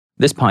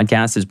This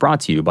podcast is brought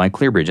to you by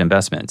ClearBridge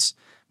Investments.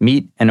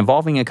 Meet an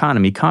evolving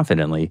economy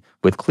confidently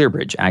with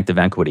ClearBridge Active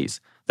Equities,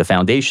 the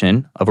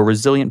foundation of a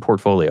resilient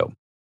portfolio.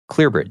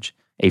 ClearBridge,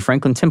 a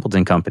Franklin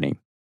Templeton company.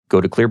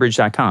 Go to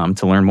clearbridge.com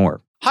to learn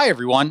more. Hi,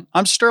 everyone.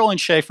 I'm Sterling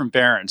Shea from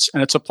Barron's,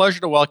 and it's a pleasure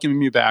to welcome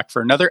you back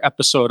for another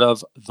episode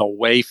of The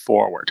Way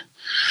Forward.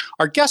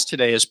 Our guest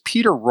today is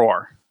Peter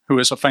Rohr, who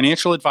is a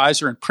financial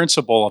advisor and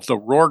principal of the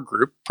Rohr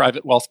Group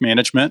Private Wealth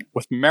Management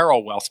with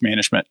Merrill Wealth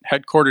Management,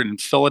 headquartered in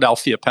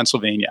Philadelphia,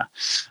 Pennsylvania,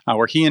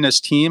 where he and his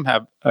team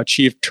have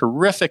achieved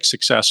terrific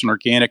success in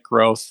organic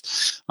growth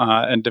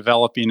and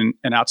developing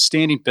an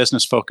outstanding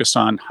business focused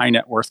on high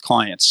net worth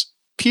clients.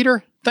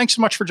 Peter, thanks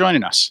so much for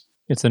joining us.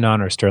 It's an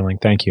honor, Sterling.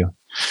 Thank you.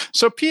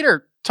 So,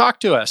 Peter, talk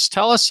to us.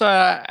 Tell us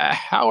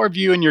how have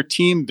you and your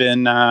team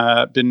been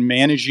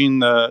managing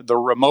the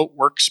remote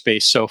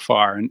workspace so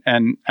far,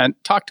 and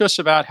talk to us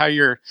about how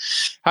you're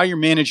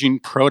managing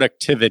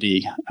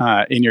productivity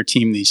in your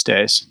team these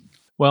days.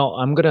 Well,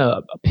 I'm going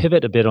to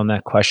pivot a bit on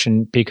that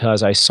question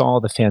because I saw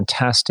the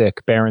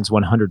fantastic Barron's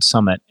 100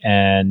 Summit,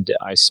 and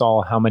I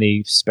saw how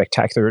many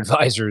spectacular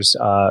advisors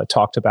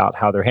talked about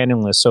how they're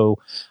handling this. So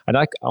I'd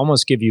like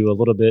almost give you a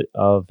little bit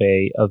of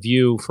a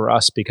view for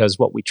us, because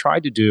what we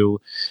tried to do,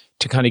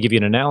 to kind of give you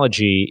an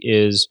analogy,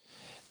 is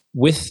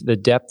with the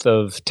depth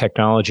of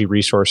technology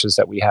resources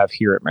that we have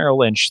here at Merrill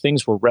Lynch,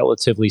 things were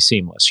relatively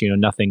seamless.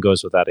 Nothing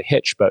goes without a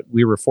hitch, but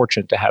we were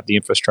fortunate to have the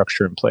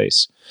infrastructure in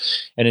place.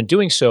 And in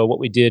doing so, what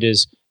we did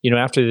is,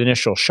 after the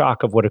initial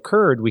shock of what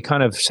occurred, we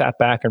kind of sat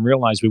back and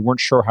realized we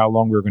weren't sure how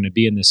long we were going to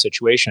be in this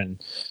situation.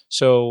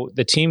 So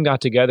the team got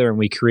together and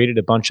we created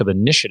a bunch of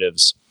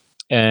initiatives.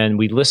 And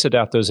we listed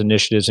out those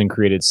initiatives and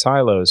created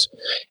silos.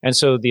 And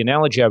so the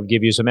analogy I would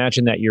give you is,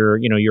 imagine that you're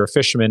a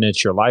fisherman,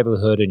 it's your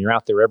livelihood, and you're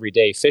out there every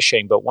day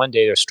fishing, but one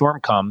day a storm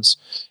comes.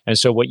 And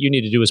so what you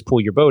need to do is pull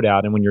your boat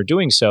out. And when you're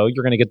doing so,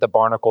 you're going to get the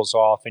barnacles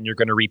off and you're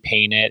going to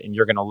repaint it and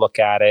you're going to look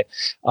at it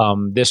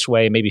this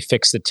way, maybe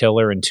fix the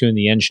tiller and tune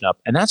the engine up.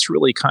 And that's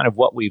really kind of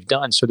what we've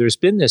done. So there's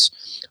been this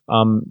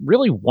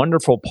really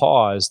wonderful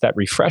pause that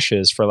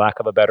refreshes, for lack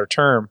of a better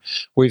term,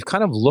 where we've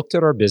kind of looked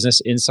at our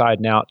business inside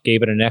and out,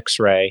 gave it an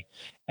X-ray,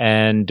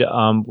 and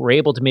we're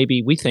able to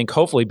maybe, we think,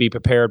 hopefully be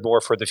prepared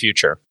more for the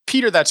future.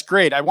 Peter, that's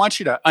great. I want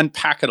you to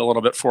unpack it a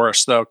little bit for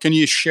us, though. Can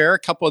you share a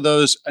couple of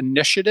those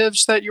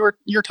initiatives that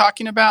you're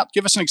talking about?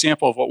 Give us an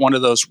example of what one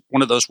of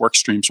those work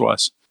streams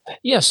was.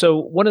 Yeah. So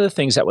one of the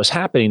things that was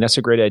happening, that's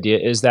a great idea,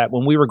 is that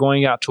when we were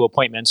going out to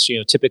appointments,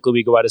 typically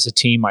we go out as a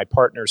team. My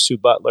partner, Sue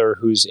Butler,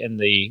 who's in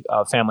the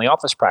family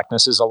office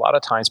practice, is a lot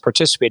of times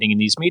participating in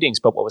these meetings.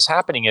 But what was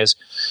happening is,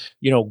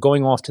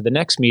 going off to the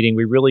next meeting,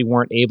 we really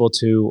weren't able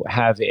to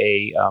have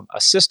a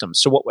system.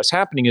 So what was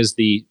happening is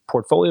the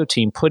portfolio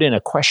team put in a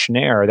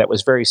questionnaire that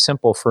was very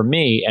simple for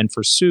me and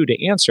for Sue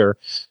to answer.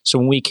 So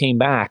when we came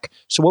back,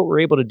 so what we're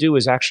able to do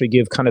is actually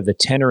give kind of the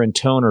tenor and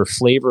tone or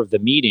flavor of the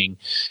meeting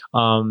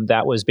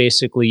that was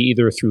basically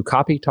either through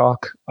copy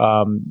talk,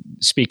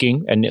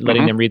 speaking and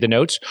letting them read the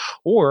notes,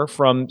 or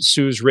from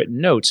Sue's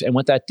written notes. And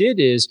what that did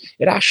is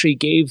it actually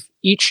gave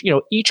each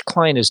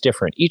client is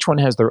different. Each one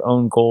has their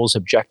own goals,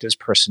 objectives,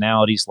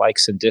 personalities,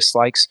 likes and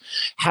dislikes.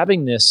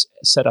 Having this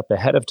set up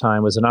ahead of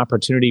time was an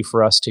opportunity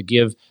for us to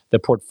give the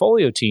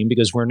portfolio team,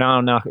 because we're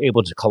now not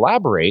able to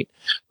collaborate,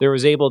 there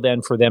was able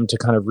then for them to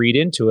kind of read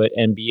into it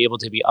and be able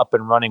to be up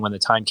and running when the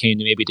time came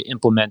to maybe to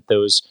implement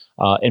those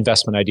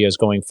investment ideas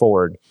going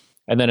forward.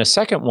 And then a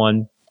second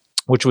one,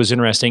 which was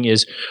interesting,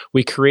 is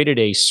we created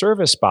a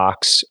service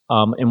box.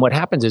 And what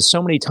happens is,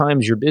 so many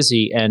times you're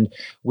busy, and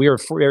we are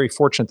very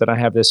fortunate that I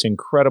have this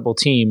incredible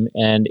team.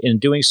 And in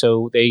doing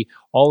so, they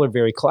all are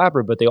very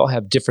collaborative, but they all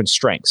have different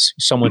strengths.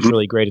 Someone's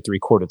really great at the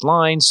recorded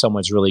lines.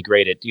 Someone's really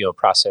great at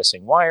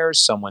processing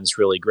wires. Someone's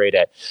really great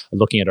at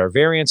looking at our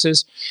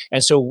variances.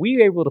 And so we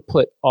were able to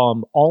put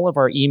all of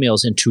our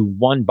emails into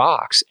one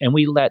box, and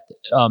we let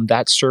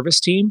that service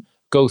team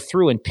go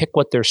through and pick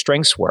what their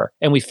strengths were.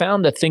 And we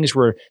found that things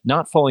were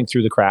not falling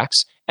through the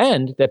cracks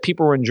and that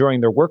people were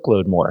enjoying their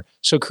workload more.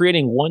 So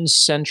creating one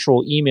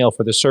central email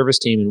for the service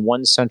team and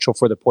one central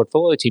for the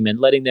portfolio team, and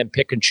letting them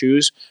pick and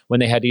choose when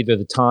they had either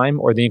the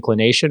time or the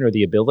inclination or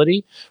the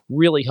ability,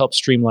 really helped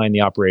streamline the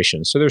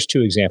operation. So there's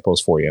two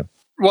examples for you.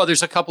 Well,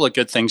 there's a couple of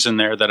good things in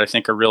there that I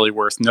think are really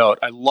worth note.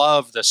 I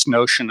love this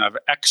notion of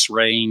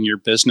X-raying your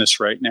business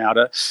right now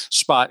to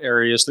spot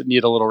areas that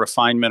need a little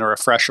refinement or a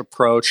fresh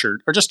approach or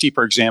just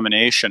deeper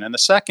examination. And the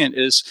second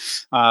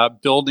is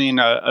building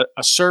a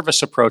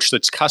service approach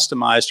that's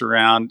customized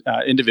around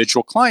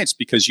individual clients,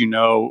 because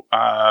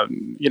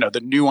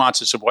the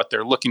nuances of what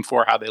they're looking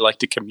for, how they like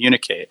to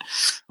communicate.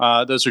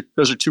 Those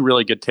are two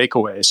really good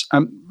takeaways.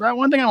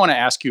 One thing I want to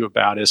ask you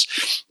about is,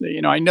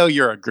 I know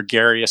you're a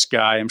gregarious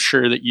guy. I'm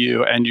sure that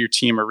you and your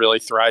team are really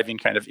thriving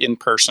kind of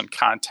in-person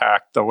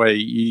contact the way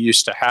you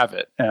used to have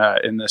it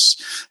in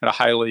a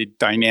highly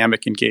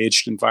dynamic,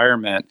 engaged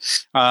environment.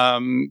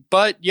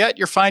 But yet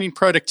you're finding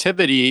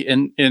productivity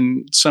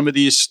in some of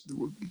these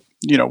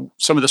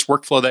some of this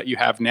workflow that you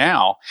have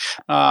now,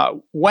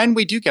 when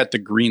we do get the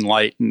green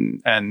light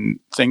and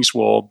things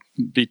will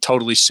be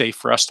totally safe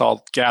for us to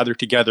all gather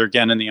together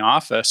again in the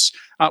office,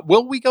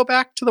 will we go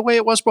back to the way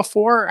it was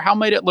before? How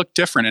might it look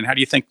different? And how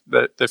do you think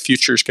that the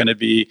future is going to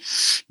be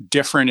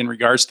different in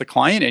regards to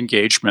client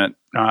engagement,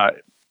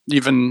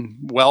 even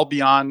well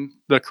beyond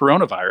the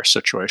coronavirus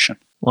situation?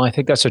 Well, I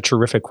think that's a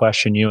terrific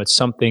question. It's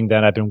something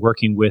that I've been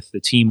working with the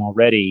team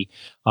already,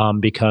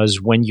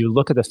 because when you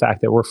look at the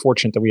fact that we're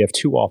fortunate that we have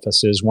two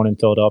offices, one in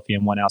Philadelphia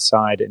and one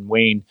outside in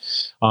Wayne,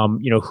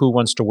 who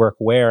wants to work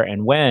where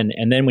and when?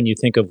 And then when you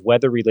think of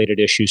weather-related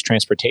issues,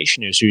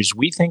 transportation issues,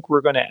 we think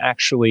we're going to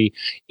actually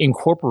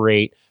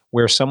incorporate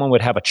where someone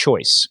would have a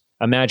choice.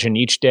 Imagine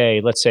each day,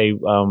 let's say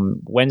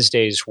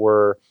Wednesdays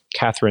were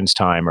Catherine's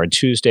time or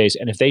Tuesdays.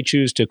 And if they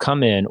choose to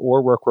come in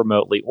or work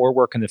remotely or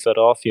work in the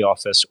Philadelphia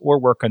office or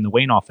work in the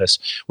Wayne office,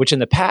 which in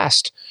the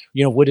past,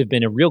 would have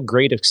been a real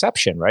great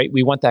exception, right?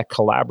 We want that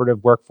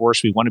collaborative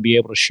workforce. We want to be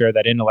able to share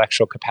that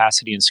intellectual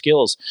capacity and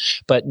skills.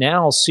 But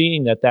now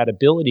seeing that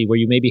ability where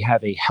you maybe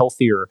have a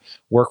healthier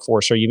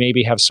workforce, or you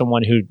maybe have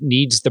someone who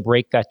needs the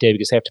break that day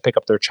because they have to pick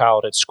up their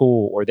child at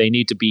school or they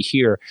need to be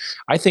here,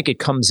 I think it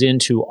comes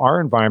into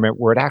our environment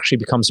where it actually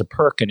becomes a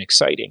perk and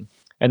exciting.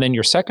 And then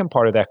your second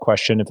part of that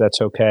question, if that's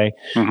okay,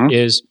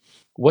 is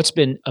what's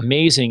been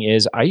amazing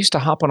is I used to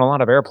hop on a lot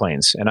of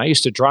airplanes and I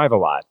used to drive a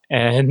lot.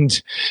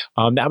 And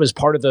that was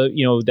part of the,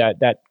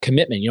 that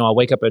commitment. I'll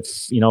wake up at,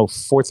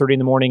 4:30 in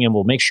the morning and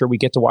we'll make sure we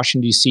get to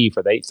Washington, D.C.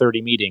 for the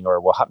 8:30 meeting, or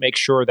we'll make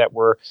sure that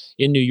we're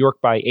in New York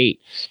by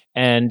 8.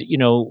 And,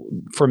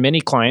 for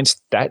many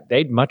clients that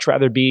they'd much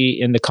rather be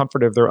in the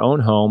comfort of their own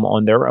home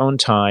on their own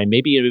time,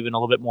 maybe even a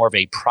little bit more of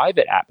a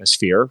private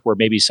atmosphere where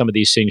maybe some of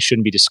these things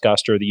shouldn't be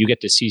discussed, or that you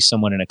get to see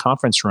someone in a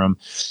conference room.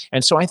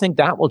 And so I think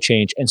that will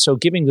change. And so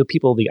giving the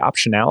people the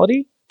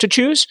optionality to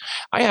choose,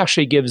 I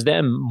actually gives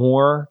them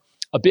more.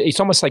 It's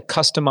almost like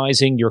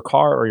customizing your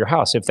car or your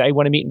house. If they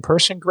want to meet in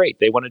person, great.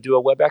 They want to do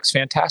a WebEx,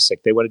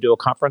 fantastic. They want to do a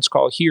conference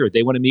call here.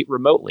 They want to meet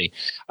remotely.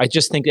 I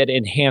just think that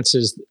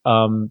enhances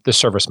the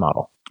service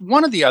model.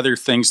 One of the other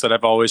things that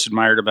I've always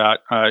admired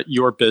about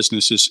your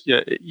business is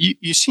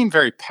you seem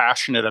very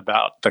passionate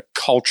about the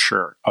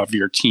culture of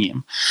your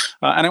team.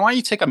 And I want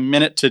you to take a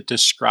minute to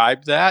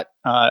describe that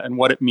and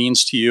what it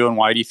means to you and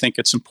why do you think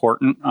it's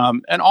important.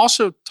 And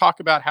also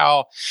talk about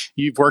how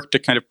you've worked to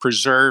kind of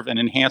preserve and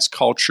enhance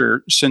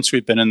culture since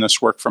we've been in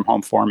this work from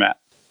home format.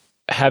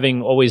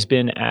 Having always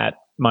been at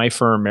my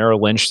firm,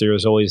 Merrill Lynch, there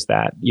was always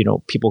that,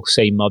 people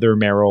say Mother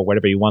Merrill,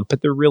 whatever you want,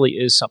 but there really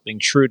is something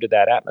true to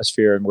that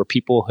atmosphere, and where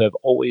people have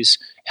always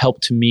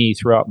helped me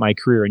throughout my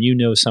career.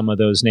 And some of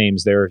those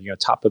names, they're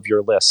top of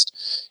your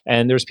list.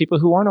 And there's people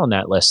who aren't on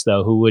that list,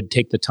 though, who would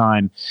take the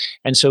time.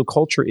 And so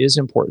culture is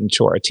important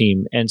to our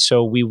team. And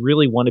so we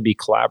really want to be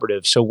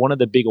collaborative. So one of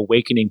the big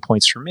awakening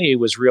points for me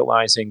was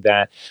realizing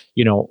that,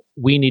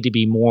 we need to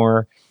be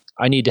more.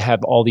 I need to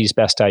have all these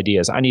best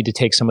ideas. I need to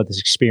take some of this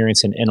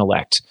experience and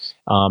intellect,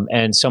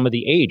 and some of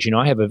the age. We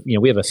have a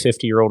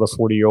 50-year-old, a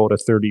 40-year-old, a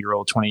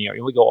 30-year-old,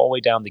 20-year-old. We go all the way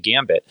down the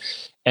gambit.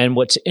 And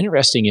what's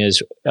interesting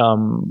is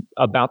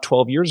about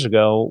 12 years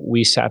ago,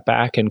 we sat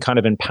back and kind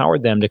of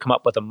empowered them to come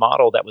up with a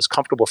model that was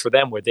comfortable for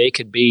them, where they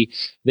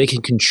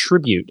can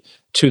contribute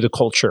to the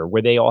culture,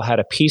 where they all had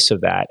a piece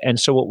of that. And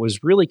so what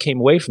was really came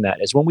away from that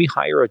is when we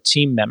hire a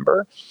team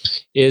member,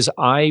 is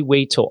I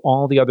wait till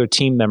all the other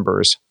team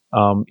members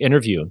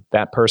interview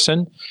that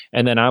person,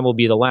 and then I will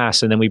be the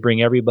last. And then we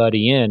bring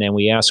everybody in and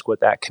we ask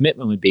what that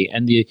commitment would be.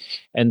 And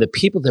the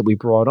people that we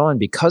brought on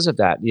because of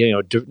that,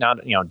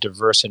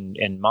 diverse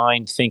in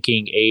mind,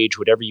 thinking, age,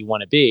 whatever you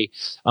want to be.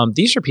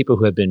 These are people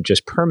who have been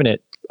just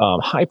permanent,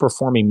 high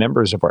performing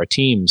members of our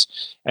teams.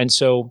 And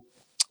so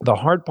the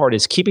hard part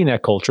is keeping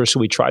that culture. So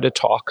we try to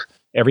talk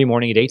every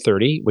morning at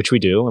 8:30, which we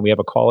do, and we have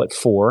a call at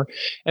 4.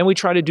 And we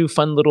try to do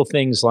fun little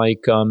things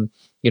like,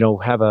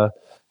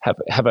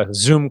 have a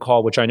Zoom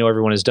call, which I know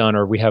everyone has done,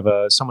 or we have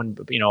a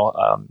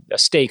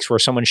stakes where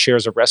someone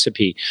shares a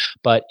recipe.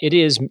 But it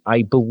is,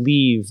 I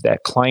believe,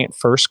 that client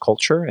first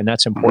culture, and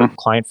that's important.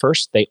 Client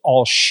first, they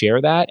all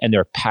share that and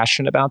they're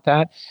passionate about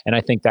that. And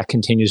I think that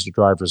continues to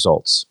drive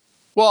results.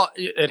 Well,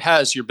 it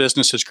has. Your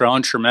business has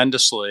grown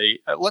tremendously.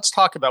 Let's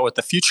talk about what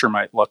the future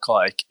might look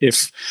like.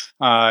 If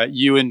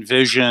you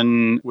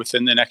envision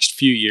within the next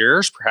few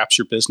years, perhaps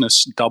your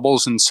business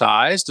doubles in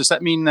size, does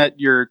that mean that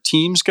your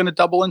team's going to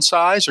double in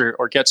size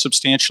or get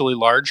substantially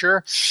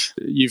larger?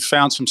 You've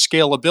found some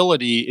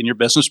scalability in your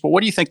business, but what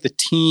do you think the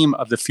team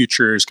of the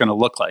future is going to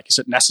look like? Is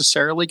it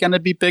necessarily going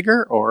to be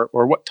bigger, or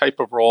what type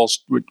of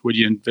roles would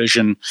you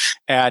envision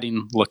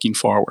adding looking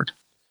forward?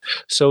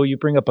 So you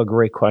bring up a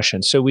great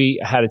question. So we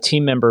had a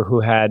team member who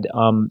had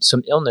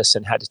some illness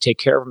and had to take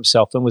care of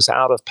himself and was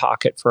out of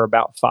pocket for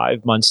about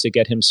 5 months to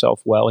get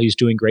himself well. He's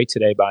doing great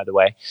today, by the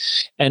way.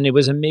 And it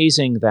was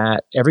amazing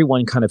that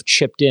everyone kind of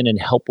chipped in and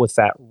helped with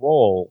that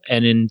role.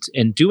 And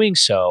in doing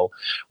so,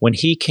 when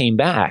he came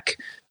back,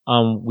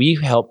 we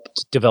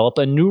helped develop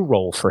a new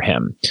role for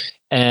him.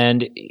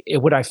 And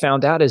what I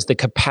found out is the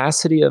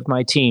capacity of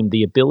my team,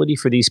 the ability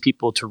for these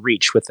people to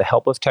reach with the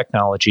help of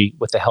technology,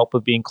 with the help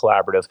of being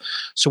collaborative.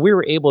 So we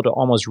were able to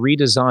almost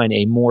redesign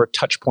a more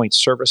touchpoint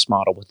service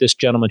model with this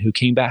gentleman who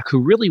came back, who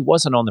really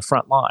wasn't on the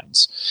front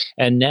lines.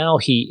 And now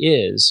he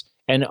is.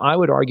 And I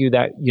would argue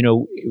that,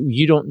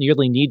 you don't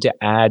nearly need to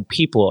add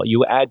people.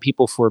 You add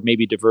people for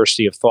maybe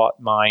diversity of thought,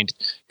 mind,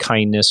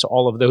 kindness,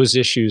 all of those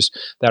issues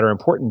that are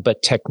important.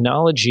 But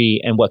technology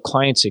and what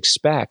clients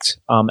expect,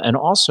 and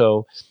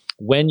also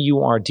when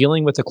you are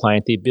dealing with a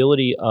client, the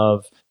ability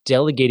of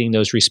delegating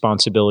those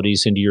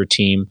responsibilities into your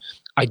team.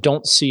 I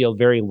don't see a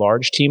very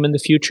large team in the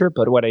future,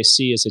 but what I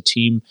see is a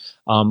team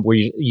where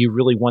you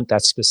really want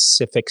that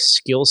specific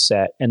skill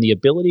set and the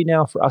ability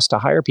now for us to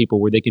hire people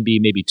where they can be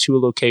maybe 2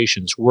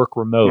 locations, work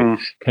remote,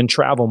 can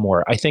travel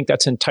more. I think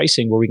that's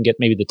enticing where we can get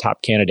maybe the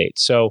top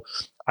candidates. So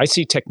I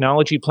see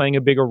technology playing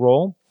a bigger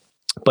role,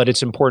 but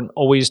it's important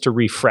always to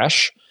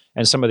refresh.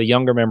 And some of the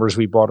younger members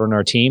we brought on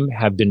our team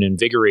have been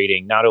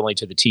invigorating, not only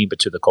to the team, but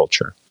to the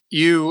culture.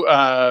 You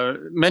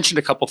mentioned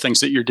a couple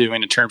things that you're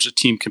doing in terms of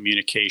team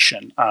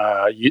communication,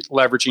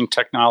 leveraging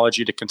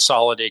technology to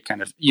consolidate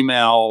kind of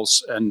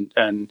emails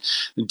and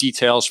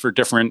details for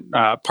different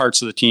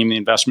parts of the team, the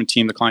investment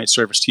team, the client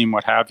service team,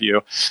 what have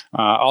you.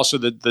 Also,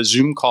 the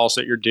Zoom calls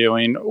that you're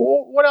doing.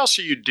 What else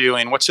are you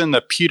doing? What's in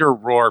the Peter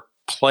Rohr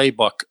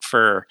playbook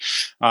for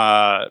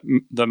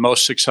the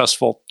most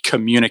successful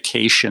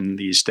communication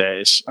these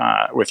days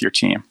with your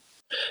team?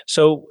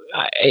 So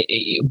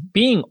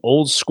being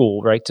old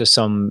school, right, to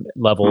some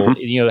level,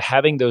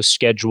 having those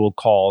scheduled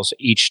calls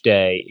each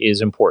day is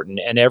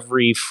important. And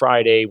every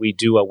Friday we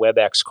do a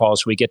WebEx call,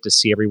 so we get to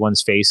see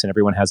everyone's face and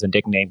everyone has a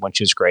nickname, which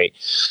is great.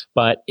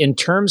 But in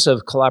terms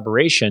of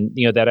collaboration,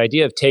 that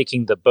idea of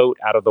taking the boat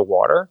out of the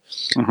water,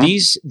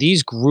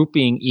 these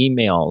grouping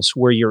emails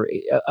where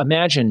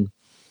imagine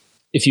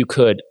if you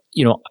could,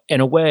 in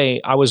a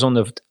way, I was on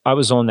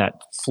that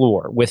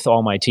floor with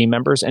all my team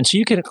members, and so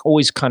you could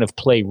always kind of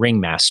play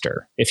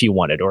ringmaster if you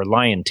wanted, or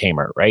lion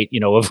tamer, right?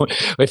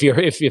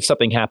 If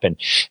something happened.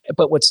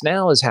 But what's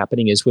now is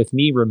happening is with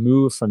me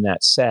removed from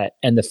that set,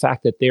 and the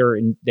fact that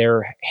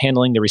they're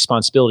handling the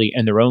responsibility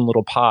in their own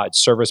little pod,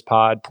 service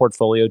pod,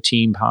 portfolio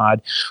team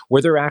pod,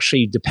 where they're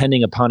actually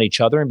depending upon each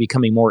other and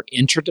becoming more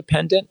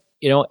interdependent.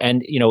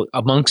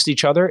 Amongst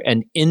each other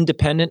and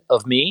independent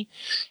of me,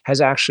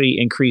 has actually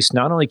increased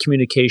not only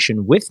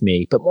communication with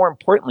me, but more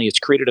importantly, it's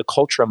created a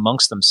culture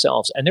amongst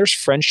themselves. And there's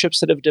friendships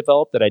that have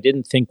developed that I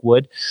didn't think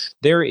would.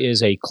 There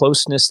is a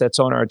closeness that's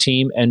on our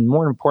team. And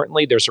more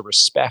importantly, there's a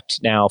respect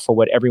now for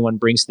what everyone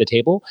brings to the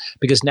table,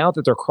 because now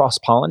that they're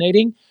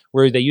cross-pollinating,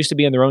 where they used to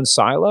be in their own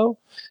silo,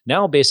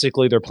 now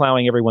basically they're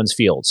plowing everyone's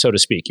field, so to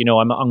speak.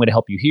 I'm going to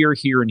help you here,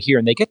 here, and here.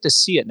 And they get to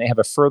see it, and they have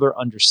a further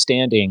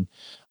understanding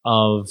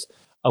of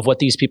what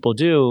these people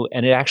do,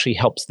 and it actually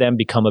helps them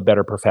become a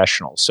better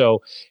professional.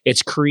 So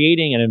it's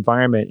creating an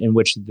environment in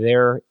which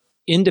they're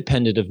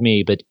independent of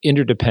me, but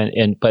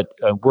interdependent, but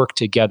work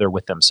together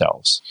with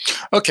themselves.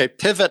 Okay,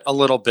 pivot a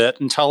little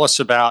bit and tell us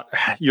about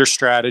your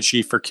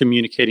strategy for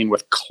communicating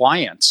with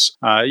clients,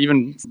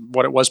 even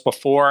what it was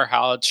before,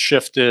 how it's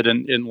shifted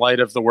in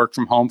light of the work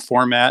from home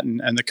format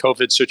and the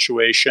COVID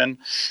situation.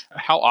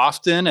 How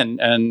often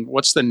and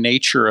what's the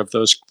nature of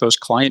those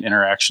client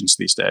interactions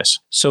these days?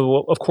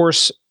 So, of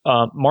course,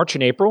 March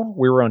and April,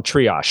 we were on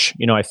triage.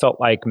 I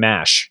felt like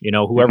MASH,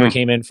 whoever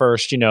came in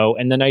first,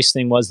 and the nice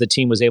thing was the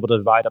team was able to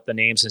divide up the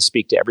names and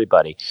speak to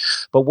everybody.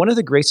 But one of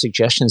the great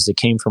suggestions that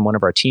came from one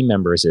of our team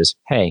members is,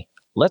 hey,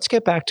 let's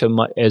get back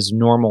to as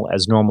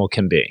normal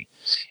can be.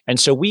 And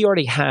so we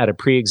already had a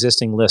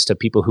pre-existing list of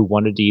people who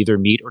wanted to either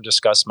meet or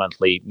discuss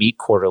monthly, meet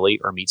quarterly,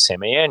 or meet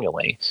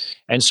semi-annually.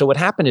 And so what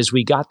happened is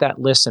we got that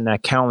list and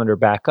that calendar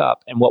back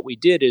up. And what we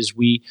did is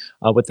we,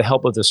 with the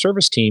help of the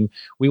service team,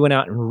 we went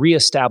out and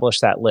reestablished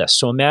that list.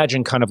 So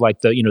imagine kind of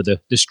like the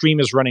stream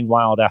is running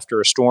wild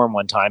after a storm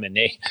one time, and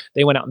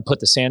they went out and put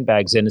the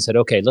sandbags in and said,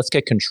 okay, let's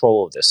get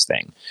control of this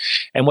thing.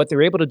 And what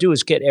they're able to do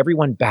is get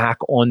everyone back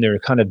on their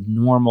kind of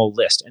normal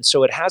list. And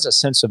so it has a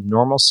sense of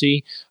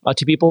normalcy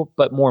to people,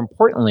 but more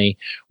importantly,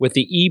 with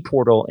the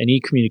e-portal and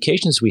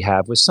e-communications we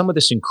have, with some of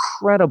this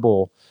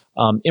incredible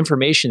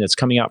information that's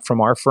coming out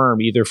from our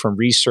firm, either from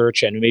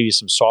research and maybe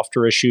some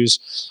software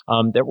issues,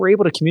 that we're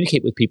able to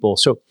communicate with people.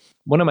 So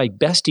one of my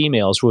best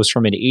emails was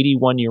from an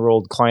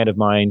 81-year-old client of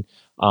mine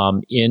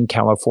in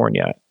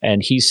California.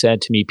 And he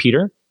said to me,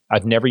 Peter,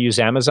 I've never used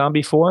Amazon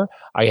before.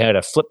 I had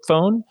a flip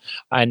phone.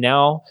 And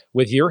now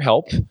with your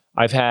help,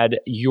 I've had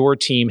your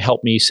team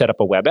help me set up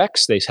a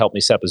WebEx. They helped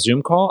me set up a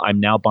Zoom call.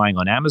 I'm now buying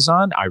on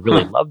Amazon. I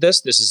really love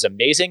this. This is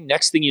amazing.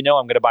 Next thing you know,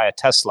 I'm going to buy a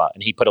Tesla.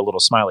 And he put a little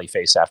smiley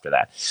face after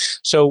that.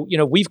 So,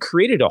 we've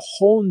created a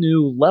whole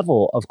new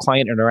level of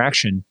client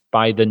interaction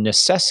by the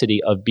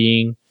necessity of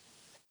being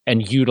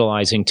and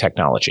utilizing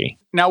technology.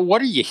 Now,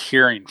 what are you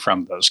hearing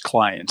from those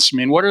clients? I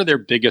mean, what are their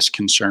biggest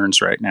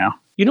concerns right now?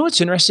 You know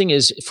what's interesting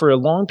is for a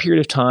long period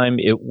of time,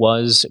 it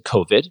was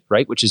COVID,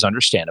 right, which is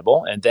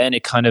understandable. And then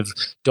it kind of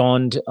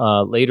dawned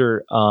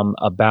later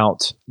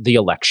about the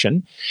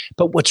election.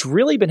 But what's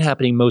really been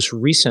happening most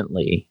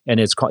recently,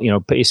 and it's called,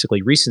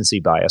 basically recency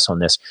bias on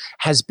this,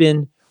 has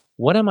been,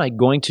 what am I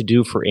going to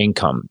do for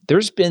income?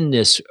 There's been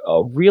this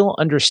real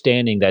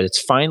understanding that it's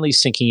finally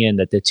sinking in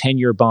that the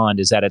 10-year bond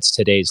is at its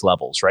today's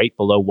levels, right?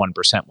 Below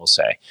 1%, we'll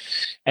say.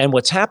 And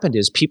what's happened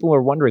is people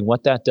are wondering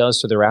what that does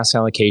to their asset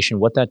allocation,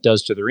 what that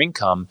does to their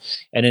income,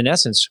 and in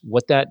essence,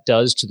 what that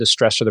does to the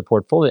stress of their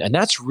portfolio. And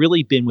that's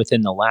really been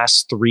within the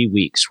last 3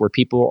 weeks where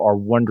people are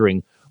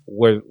wondering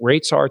where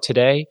rates are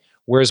today.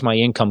 Where's my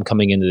income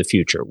coming into the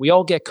future? We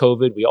all get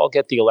COVID. We all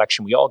get the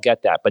election. We all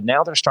get that. But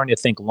now they're starting to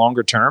think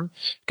longer term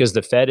because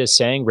the Fed is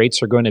saying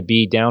rates are going to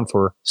be down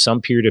for some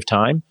period of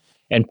time.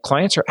 And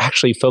clients are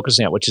actually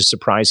focusing on it, which is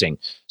surprising.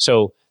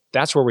 So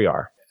that's where we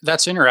are.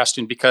 That's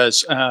interesting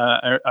because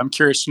I'm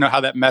curious to know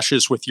how that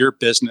meshes with your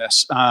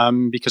business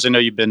because I know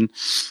you've been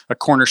a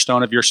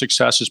cornerstone of your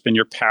success has been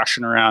your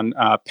passion around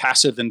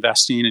passive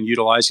investing and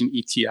utilizing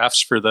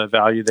ETFs for the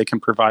value they can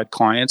provide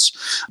clients.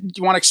 Do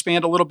you want to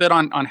expand a little bit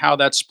on how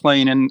that's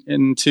playing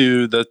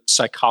into the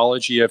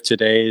psychology of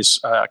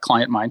today's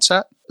client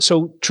mindset?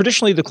 So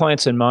traditionally, the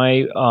clients in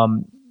my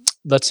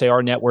let's say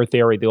our net worth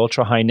area, the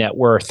ultra high net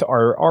worth,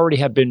 are already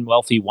have been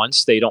wealthy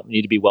once. They don't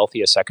need to be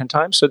wealthy a second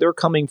time. So they're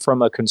coming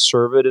from a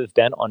conservative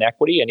bent on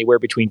equity, anywhere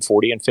between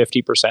 40 and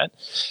 50%.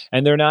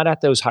 And they're not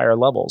at those higher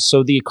levels.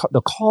 So the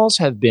calls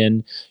have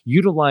been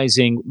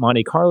utilizing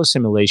Monte Carlo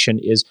simulation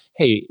is,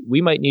 hey, we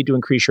might need to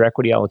increase your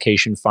equity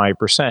allocation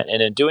 5%.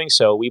 And in doing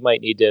so, we might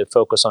need to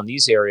focus on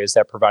these areas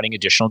that are providing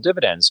additional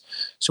dividends.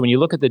 So when you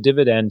look at the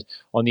dividend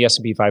on the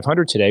S&P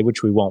 500 today,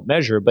 which we won't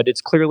measure, but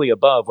it's clearly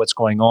above what's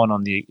going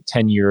on the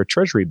 10-year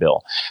Treasury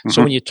bill. Mm-hmm.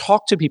 So when you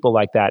talk to people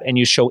like that and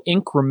you show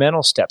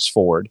incremental steps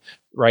forward,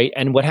 right?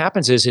 And what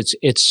happens is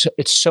it's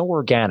so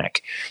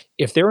organic.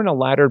 If they're in a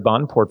laddered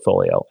bond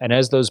portfolio, and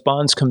as those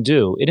bonds come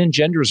due, it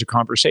engenders a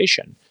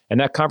conversation.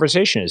 And that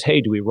conversation is, hey,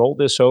 do we roll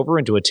this over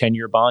into a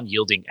 10-year bond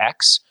yielding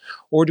X?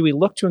 Or do we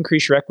look to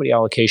increase your equity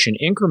allocation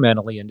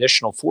incrementally, an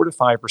additional 4 to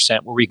 5%,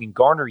 where we can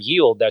garner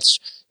yield that's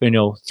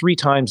 3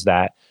 times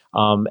that,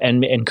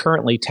 and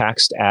currently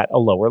taxed at a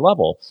lower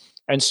level?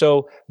 And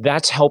so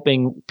that's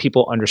helping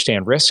people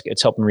understand risk.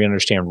 It's helping them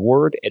understand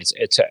reward. It's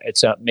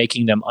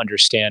making them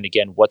understand,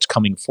 again, what's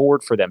coming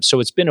forward for them.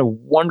 So it's been a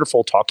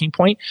wonderful talking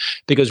point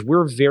because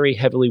we're very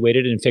heavily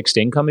weighted in fixed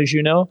income, as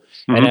you know.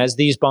 Mm-hmm. And as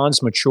these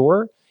bonds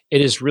mature, it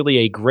is really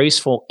a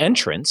graceful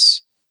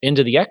entrance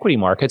into the equity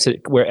markets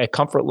at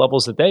comfort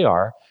levels that they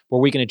are,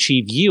 where we can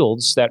achieve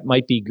yields that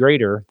might be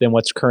greater than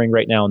what's occurring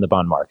right now in the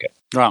bond market.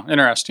 Wow,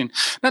 interesting.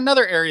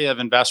 Another area of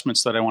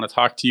investments that I want to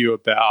talk to you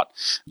about,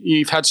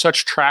 you've had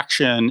such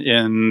traction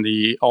in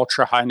the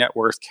ultra high net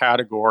worth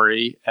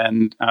category,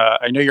 and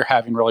I know you're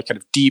having really kind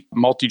of deep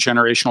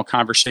multi-generational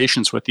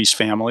conversations with these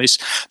families.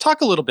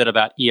 Talk a little bit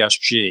about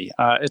ESG.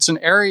 It's an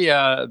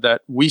area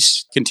that we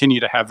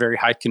continue to have very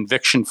high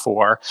conviction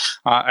for.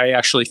 I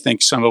actually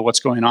think some of what's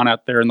going on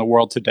out there in the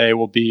world today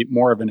will be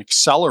more of an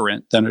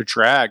accelerant than a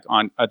drag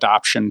on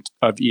adoption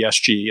of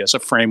ESG as a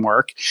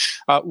framework.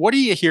 What are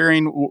you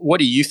hearing?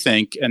 What do you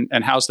think,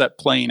 and how's that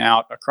playing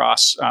out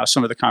across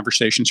some of the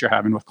conversations you're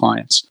having with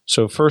clients?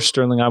 So first,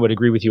 Sterling, I would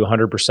agree with you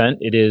 100%.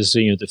 It is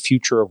the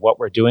future of what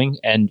we're doing.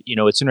 And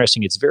it's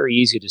interesting. It's very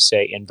easy to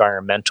say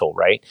environmental,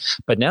 right?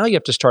 But now you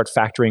have to start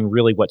factoring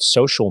really what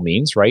social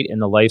means, right, in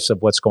the lives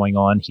of what's going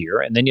on here.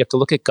 And then you have to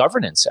look at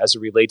governance as it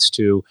relates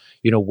to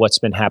what's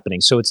been happening.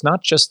 So it's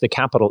not just the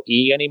capital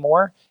E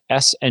anymore.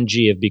 S and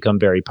G have become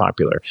very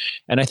popular.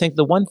 And I think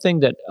the one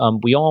thing that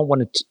we all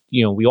want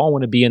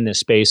to be in this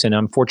space, and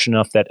I'm fortunate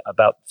enough that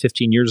about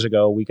 15 years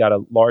ago, we got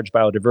a large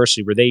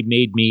biodiversity where they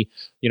made me,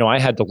 I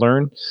had to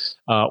learn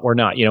or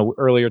not.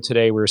 Earlier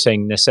today, we were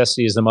saying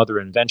necessity is the mother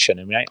of invention.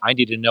 I mean, I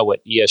needed to know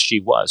what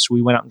ESG was. So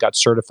we went out and got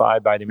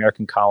certified by the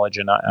American College,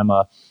 and I'm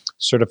a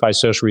certified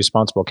socially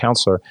responsible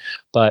counselor.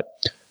 But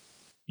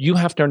you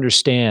have to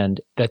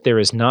understand that there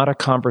is not a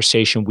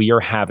conversation we are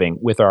having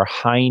with our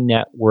high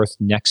net worth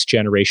next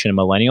generation of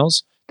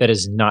millennials that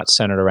is not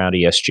centered around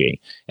ESG.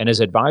 And as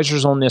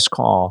advisors on this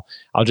call,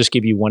 I'll just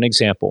give you one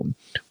example.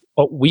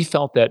 We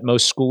felt that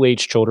most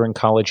school-age children,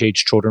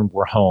 college-age children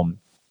were home.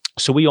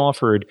 So we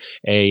offered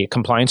a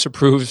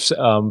compliance-approved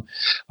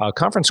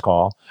conference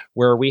call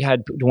where we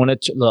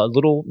wanted a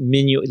little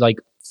menu, like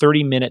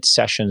 30-minute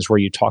sessions where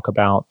you talk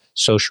about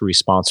social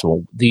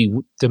responsible. The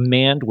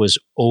demand was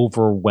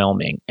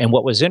overwhelming. And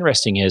what was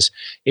interesting is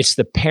it's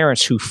the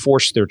parents who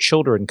forced their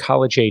children,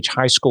 college age,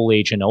 high school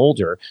age, and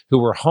older, who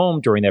were home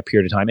during that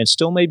period of time and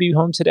still may be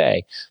home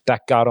today,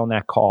 that got on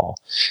that call.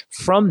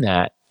 From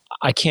that,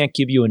 I can't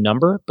give you a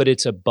number, but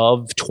it's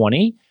above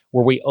 20,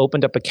 where we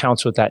opened up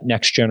accounts with that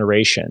next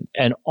generation.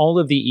 And all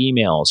of the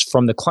emails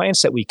from the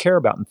clients that we care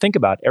about and think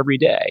about every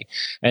day,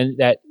 and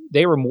that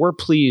they were more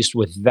pleased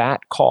with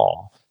that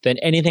call than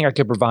anything I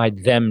could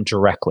provide them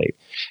directly.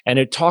 And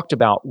it talked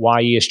about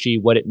why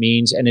ESG, what it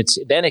means. And it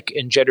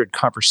engendered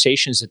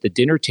conversations at the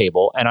dinner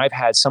table. And I've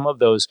had some of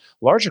those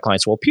larger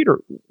clients, well, Peter,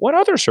 what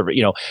other service,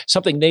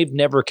 something they've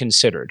never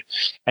considered.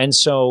 And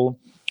so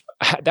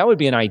that would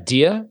be an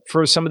idea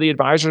for some of the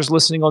advisors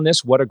listening on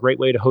this. What a great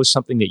way to host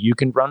something that you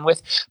can run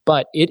with.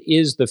 But it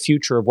is the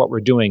future of what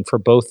we're doing for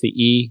both the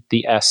E,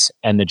 the S,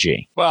 and the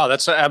G. Wow,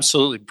 that's an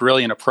absolutely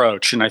brilliant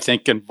approach. And I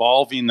think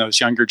involving those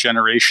younger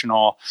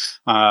generational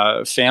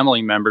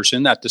family members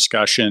in that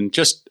discussion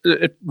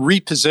it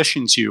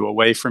repositions you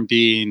away from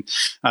being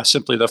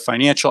simply the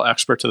financial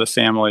expert to the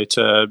family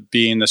to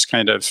being this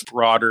kind of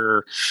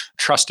broader,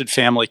 trusted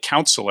family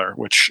counselor,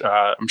 which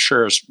I'm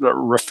sure is a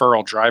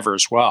referral driver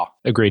as well.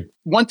 Agreed.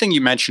 One thing you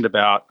mentioned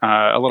about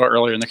a little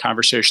earlier in the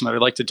conversation that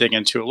I'd like to dig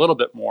into a little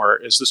bit more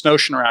is this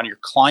notion around your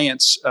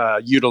client's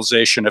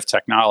utilization of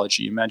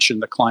technology. You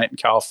mentioned the client in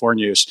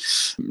California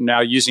is now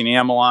using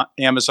Amazon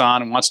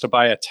and wants to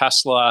buy a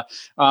Tesla.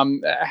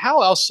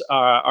 How else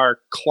are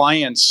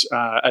clients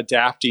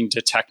adapting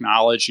to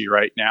technology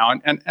right now?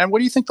 And what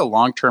do you think the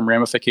long-term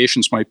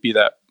ramifications might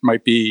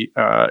be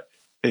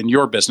in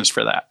your business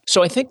for that?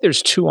 So I think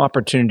there's two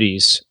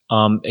opportunities,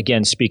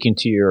 again, speaking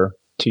to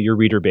your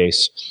reader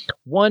base.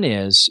 One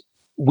is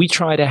we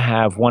try to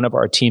have one of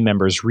our team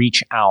members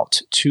reach out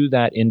to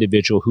that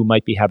individual who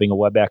might be having a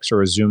WebEx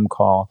or a Zoom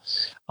call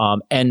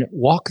and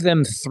walk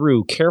them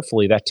through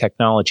carefully that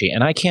technology.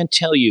 And I can't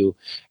tell you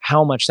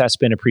how much that's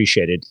been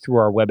appreciated through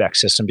our WebEx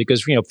system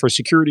because, for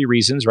security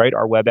reasons, right,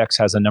 our WebEx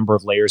has a number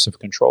of layers of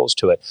controls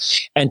to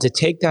it. And to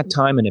take that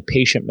time in a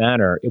patient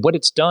manner, what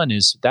it's done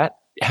is that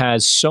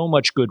has so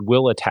much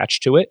goodwill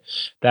attached to it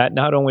that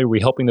not only are we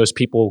helping those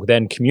people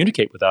then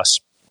communicate with us,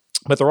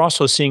 but they're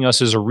also seeing us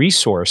as a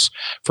resource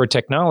for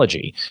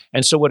technology.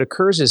 And so what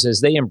occurs is as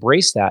they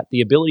embrace that,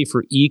 the ability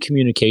for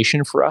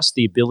e-communication for us,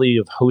 the ability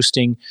of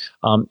hosting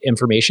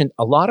information,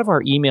 a lot of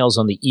our emails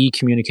on the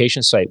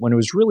e-communication site, when it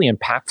was really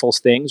impactful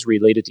things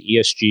related to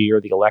ESG or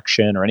the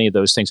election or any of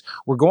those things,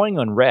 were going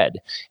unread.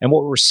 And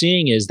what we're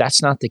seeing is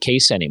that's not the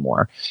case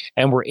anymore.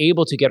 And we're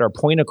able to get our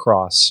point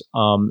across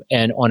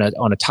and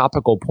on a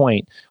topical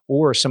point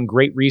or some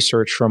great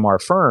research from our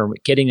firm,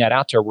 getting that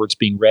out there where it's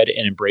being read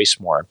and embraced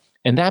more.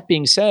 And that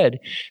being said,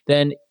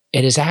 then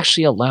it has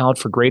actually allowed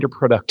for greater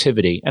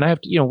productivity. And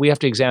we have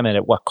to examine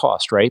at what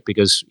cost, right?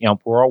 Because,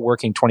 we're all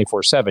working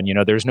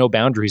 24/7. There's no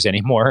boundaries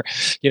anymore.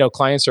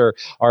 Clients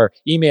are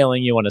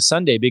emailing you on a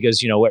Sunday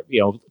because,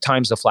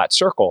 time's the flat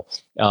circle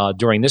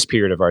during this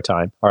period of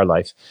our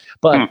life.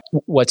 But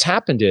what's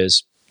happened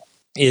is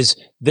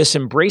this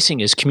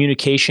embracing is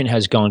communication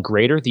has gone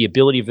greater. The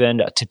ability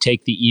then to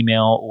take the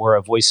email or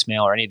a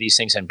voicemail or any of these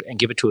things and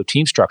give it to a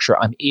team structure,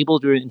 I'm able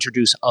to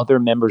introduce other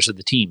members of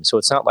the team. So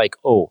it's not like,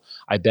 oh,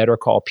 I better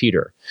call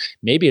Peter.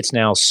 Maybe it's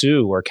now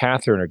Sue or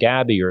Catherine or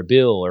Gabby or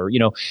Bill or,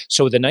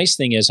 So the nice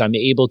thing is I'm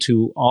able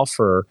to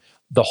offer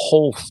the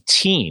whole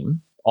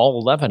team, all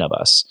 11 of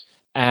us,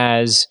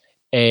 as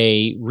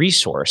a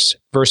resource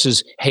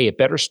versus, hey, it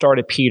better start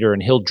at Peter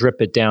and he'll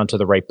drip it down to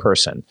the right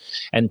person.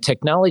 And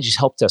technology has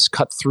helped us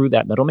cut through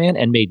that middleman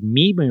and made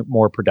me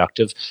more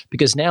productive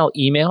because now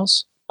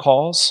emails,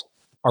 calls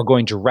are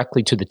going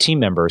directly to the team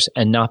members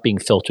and not being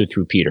filtered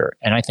through Peter.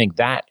 And I think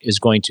that is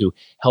going to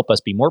help us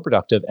be more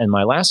productive. And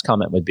my last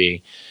comment would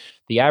be,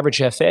 the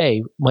average FA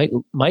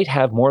might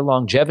have more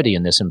longevity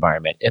in this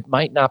environment. It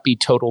might not be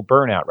total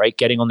burnout, right?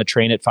 Getting on the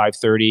train at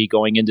 5:30,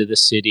 going into the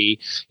city,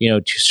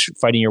 just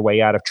fighting your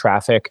way out of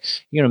traffic.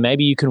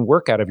 Maybe you can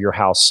work out of your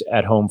house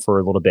at home for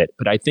a little bit.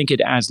 But I think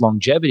it adds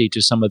longevity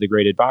to some of the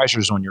great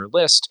advisors on your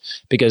list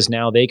because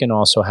now they can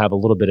also have a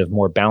little bit of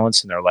more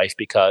balance in their life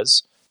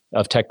because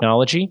of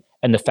technology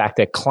and the fact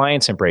that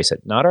clients embrace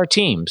it, not our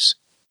teams,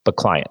 but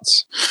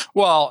clients.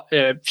 Well,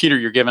 Peter,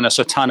 you're giving us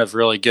a ton of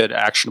really good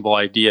actionable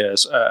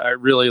ideas. I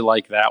really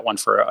like that one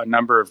for a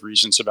number of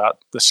reasons about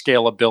the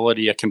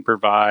scalability it can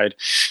provide,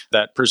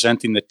 that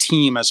presenting the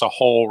team as a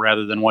whole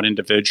rather than one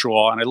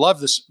individual. And I love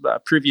this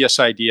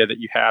previous idea that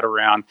you had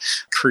around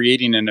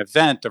creating an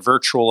event, a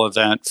virtual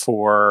event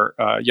for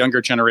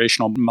younger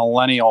generational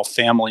millennial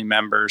family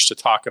members to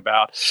talk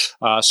about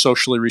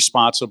socially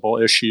responsible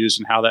issues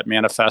and how that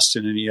manifests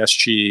in an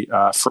ESG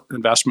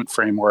investment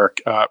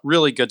framework.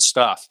 Really good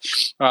stuff.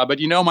 But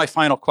my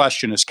final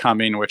question is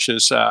coming, which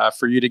is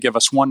for you to give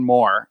us one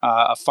more,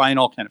 a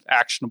final kind of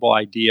actionable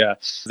idea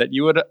that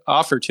you would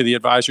offer to the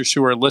advisors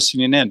who are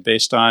listening in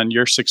based on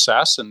your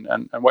success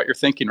and what you're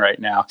thinking right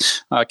now.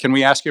 Can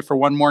we ask you for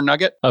one more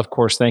nugget? Of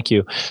course, thank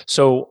you.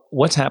 So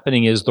what's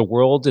happening is the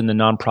world in the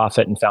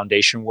nonprofit and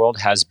foundation world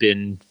has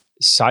been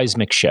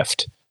seismic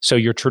shift. So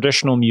your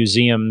traditional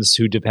museums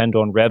who depend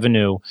on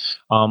revenue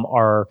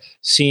are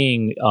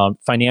seeing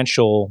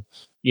financial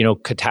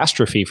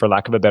catastrophe, for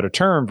lack of a better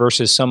term,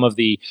 versus some of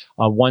the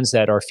ones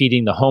that are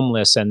feeding the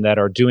homeless and that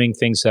are doing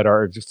things that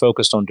are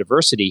focused on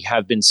diversity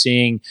have been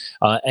seeing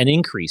an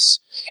increase.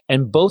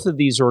 And both of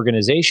these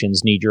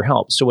organizations need your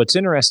help. So what's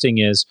interesting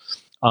is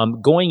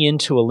going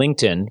into a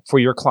LinkedIn for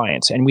your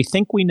clients. And we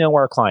think we know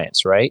our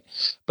clients, right?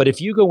 But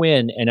if you go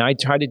in, and I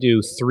try to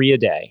do 3 a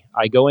day,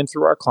 I go in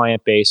through our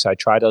client base, I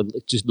try to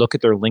just look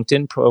at their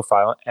LinkedIn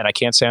profile, and I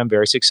can't say I'm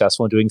very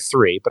successful in doing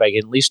 3, but I can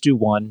at least do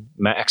 1,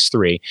 max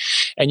 3.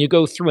 And you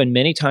go through, and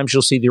many times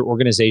you'll see the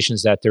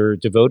organizations that they're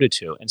devoted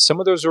to. And some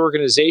of those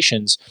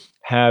organizations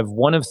have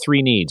one of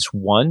 3 needs.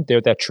 One,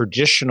 they're that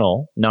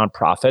traditional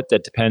nonprofit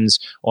that depends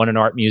on an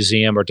art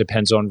museum or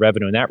depends on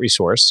revenue in that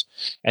resource,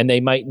 and they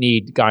might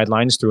need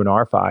guidelines through an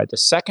R5. The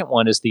second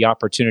one is the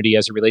opportunity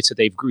as it relates to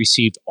they've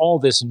received all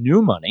this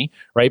new money,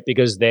 right?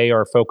 Because they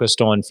are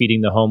focused on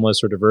feeding the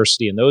homeless or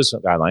diversity and those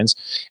guidelines.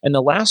 And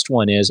the last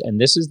one is,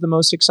 and this is the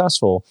most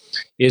successful,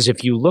 is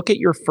if you look at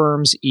your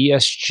firm's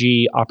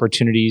ESG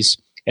opportunities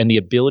and the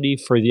ability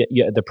for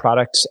the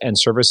products and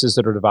services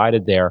that are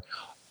divided there,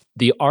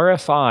 the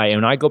RFI,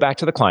 and I go back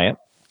to the client,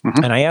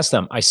 and I ask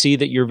them, I see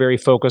that you're very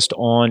focused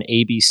on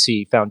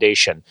ABC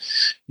Foundation.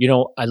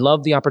 I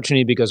love the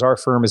opportunity because our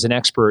firm is an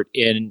expert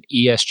in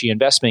ESG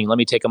investing. Let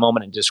me take a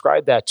moment and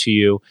describe that to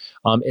you.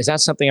 Is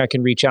that something I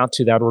can reach out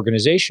to that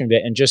organization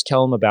and just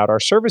tell them about our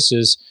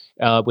services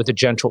with a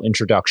gentle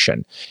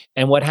introduction?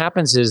 And what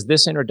happens is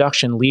this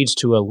introduction leads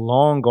to a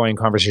long going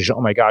conversation.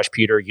 Oh my gosh,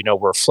 Peter,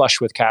 we're flush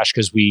with cash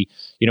because we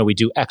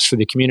do X for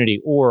the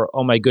community. Or,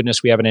 oh my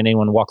goodness, we haven't had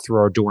anyone walk through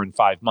our door in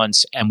 5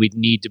 months and we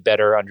need to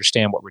better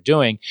understand what we're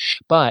doing.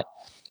 But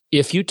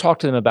if you talk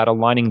to them about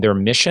aligning their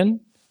mission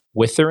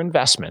with their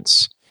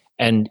investments,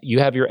 and you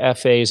have your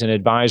FAs and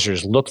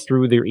advisors look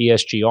through their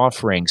ESG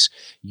offerings,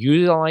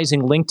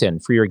 utilizing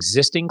LinkedIn for your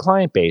existing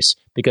client base,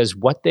 because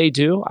what they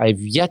do, I've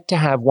yet to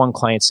have one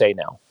client say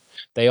no.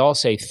 They all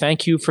say,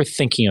 thank you for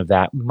thinking of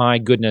that. My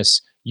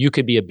goodness, you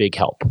could be a big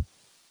help.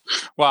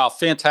 Wow,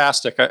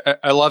 fantastic.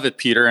 I love it,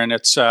 Peter, and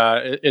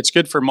it's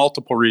good for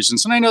multiple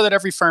reasons. And I know that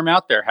every firm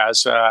out there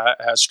has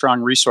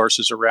strong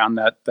resources around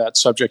that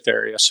subject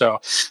area. So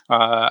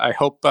I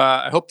hope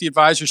the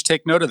advisors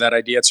take note of that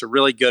idea. It's a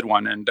really good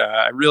one, and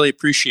I really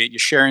appreciate you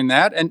sharing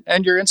that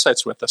and your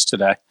insights with us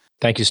today.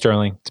 Thank you,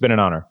 Sterling. It's been an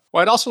honor.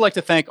 Well, I'd also like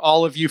to thank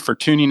all of you for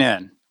tuning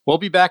in. We'll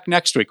be back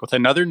next week with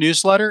another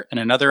newsletter and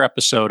another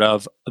episode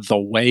of The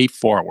Way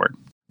Forward.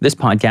 This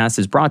podcast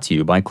is brought to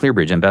you by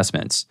ClearBridge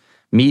Investments.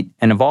 Meet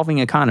an evolving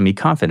economy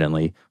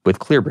confidently with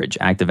ClearBridge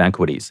Active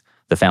Equities,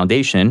 the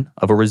foundation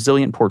of a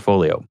resilient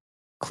portfolio.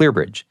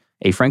 ClearBridge,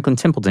 a Franklin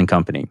Templeton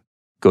company.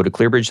 Go to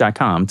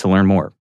clearbridge.com to learn more.